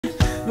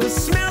The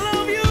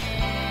smell of you.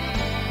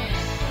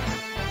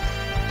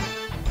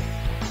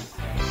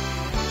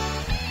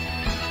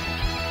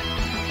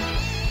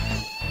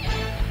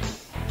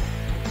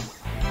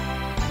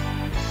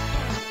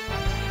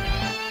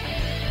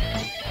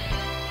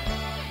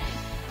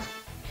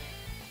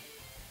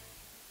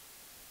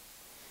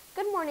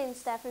 Good morning,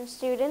 staff and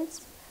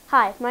students.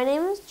 Hi, my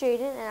name is Jaden,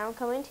 and I'm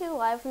coming to you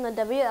live from the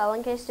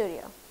WLNK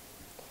studio.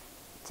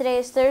 Today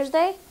is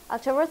Thursday,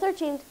 October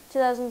 13th,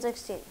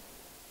 2016.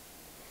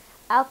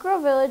 Elk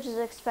Grove Village is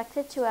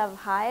expected to have a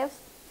high of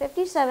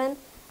 57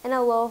 and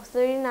a low of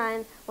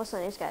 39 with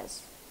sunny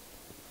skies.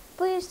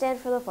 Please stand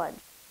for the pledge.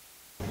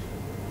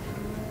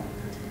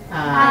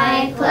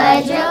 I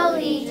pledge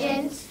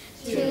allegiance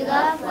to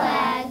the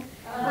flag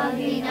of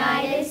the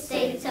United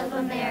States of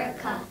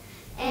America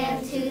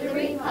and to the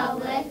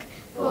republic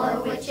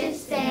for which it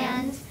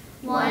stands,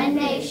 one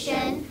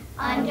nation,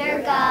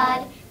 under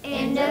God,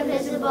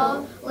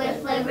 indivisible,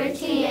 with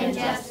liberty and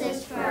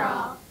justice for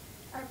all.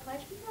 Our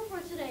pledge people for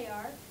today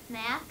are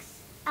Max,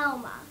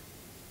 Elma.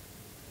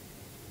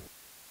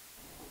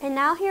 And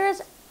now here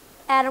is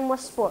Adam with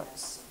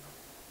sports.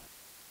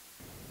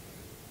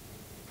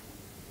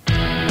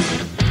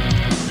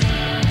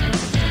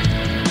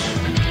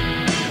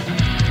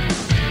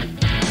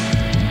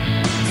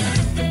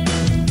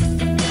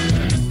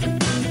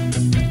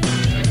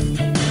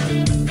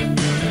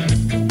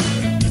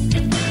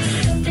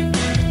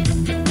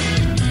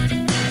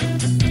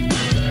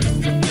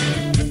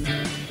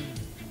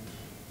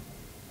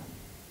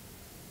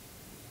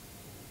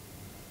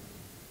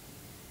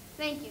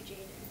 Thank you,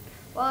 Jaden.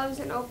 Well, it was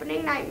an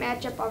opening night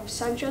matchup of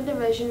Central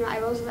Division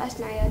rivals last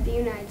night at the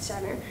United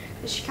Center.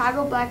 The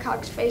Chicago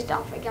Blackhawks faced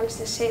off against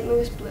the St.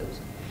 Louis Blues.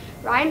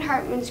 Ryan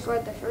Hartman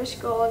scored the first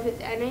goal of his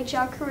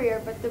NHL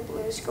career, but the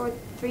Blues scored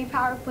 3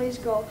 power plays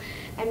goal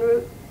en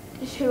route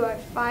to a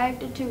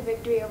 5-2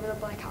 victory over the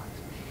Blackhawks.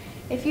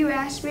 If you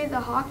ask me,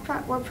 the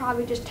Hawks were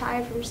probably just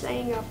tired from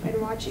staying up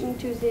and watching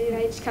Tuesday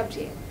night's Cubs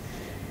game.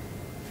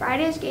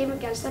 Friday's game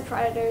against the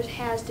Predators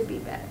has to be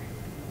better.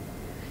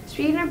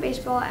 Speaking of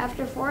baseball,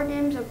 after 4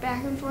 games of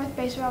back-and-forth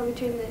baseball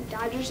between the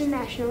Dodgers and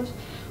Nationals,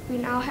 we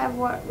now have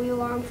what we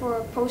long for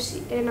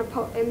in the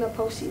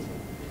postseason,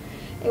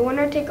 a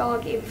winner-take-all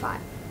Game 5.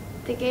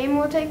 The game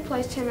will take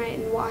place tonight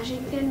in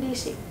Washington,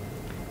 D.C.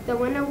 The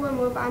winner will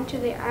move on to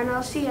the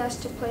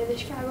NLCS to play the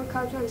Chicago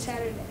Cubs on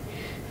Saturday,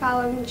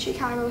 following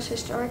Chicago's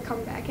historic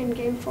comeback in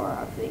Game 4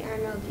 of the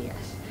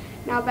NLDS.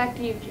 Now back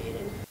to you,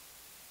 Jaden.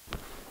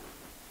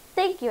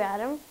 Thank you,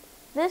 Adam.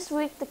 This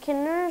week, the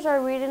kinders are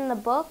reading the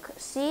book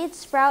Seed,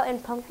 Sprout,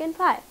 and Pumpkin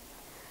Pie.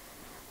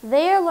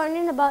 They are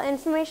learning about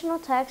informational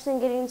text and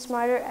getting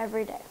smarter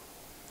every day.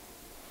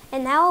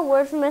 And now a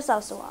word from Miss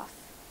Elsawoff.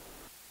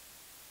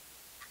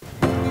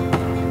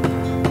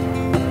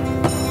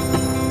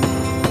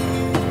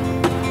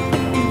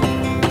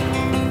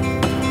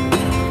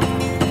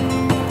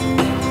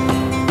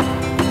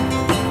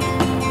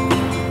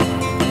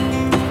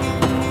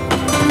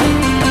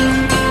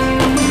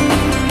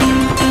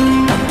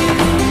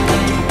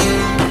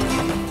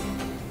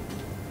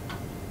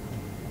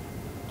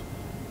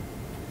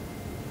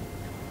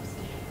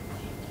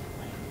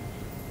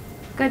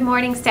 Good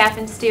morning, staff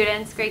and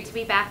students. Great to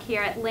be back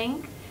here at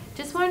Link.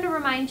 Just wanted to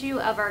remind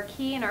you of our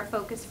key and our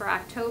focus for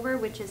October,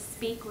 which is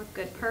Speak with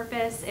Good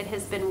Purpose. It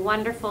has been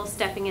wonderful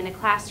stepping into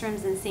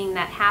classrooms and seeing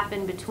that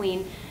happen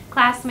between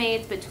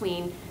classmates,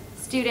 between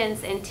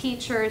students and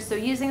teachers. So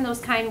using those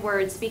kind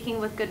words, speaking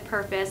with good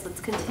purpose, let's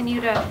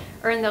continue to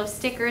earn those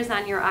stickers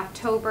on your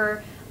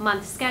October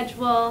month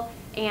schedule,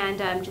 and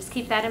just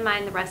keep that in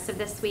mind the rest of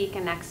this week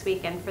and next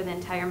week and for the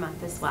entire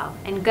month as well.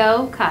 And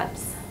go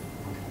Cubs!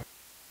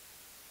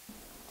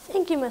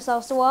 Thank you, Miss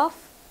Elsawoff.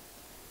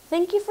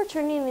 Thank you for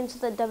tuning into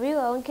the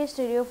WLNK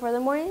studio for the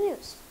morning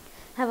news.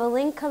 Have a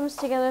Link Comes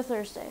Together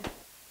Thursday.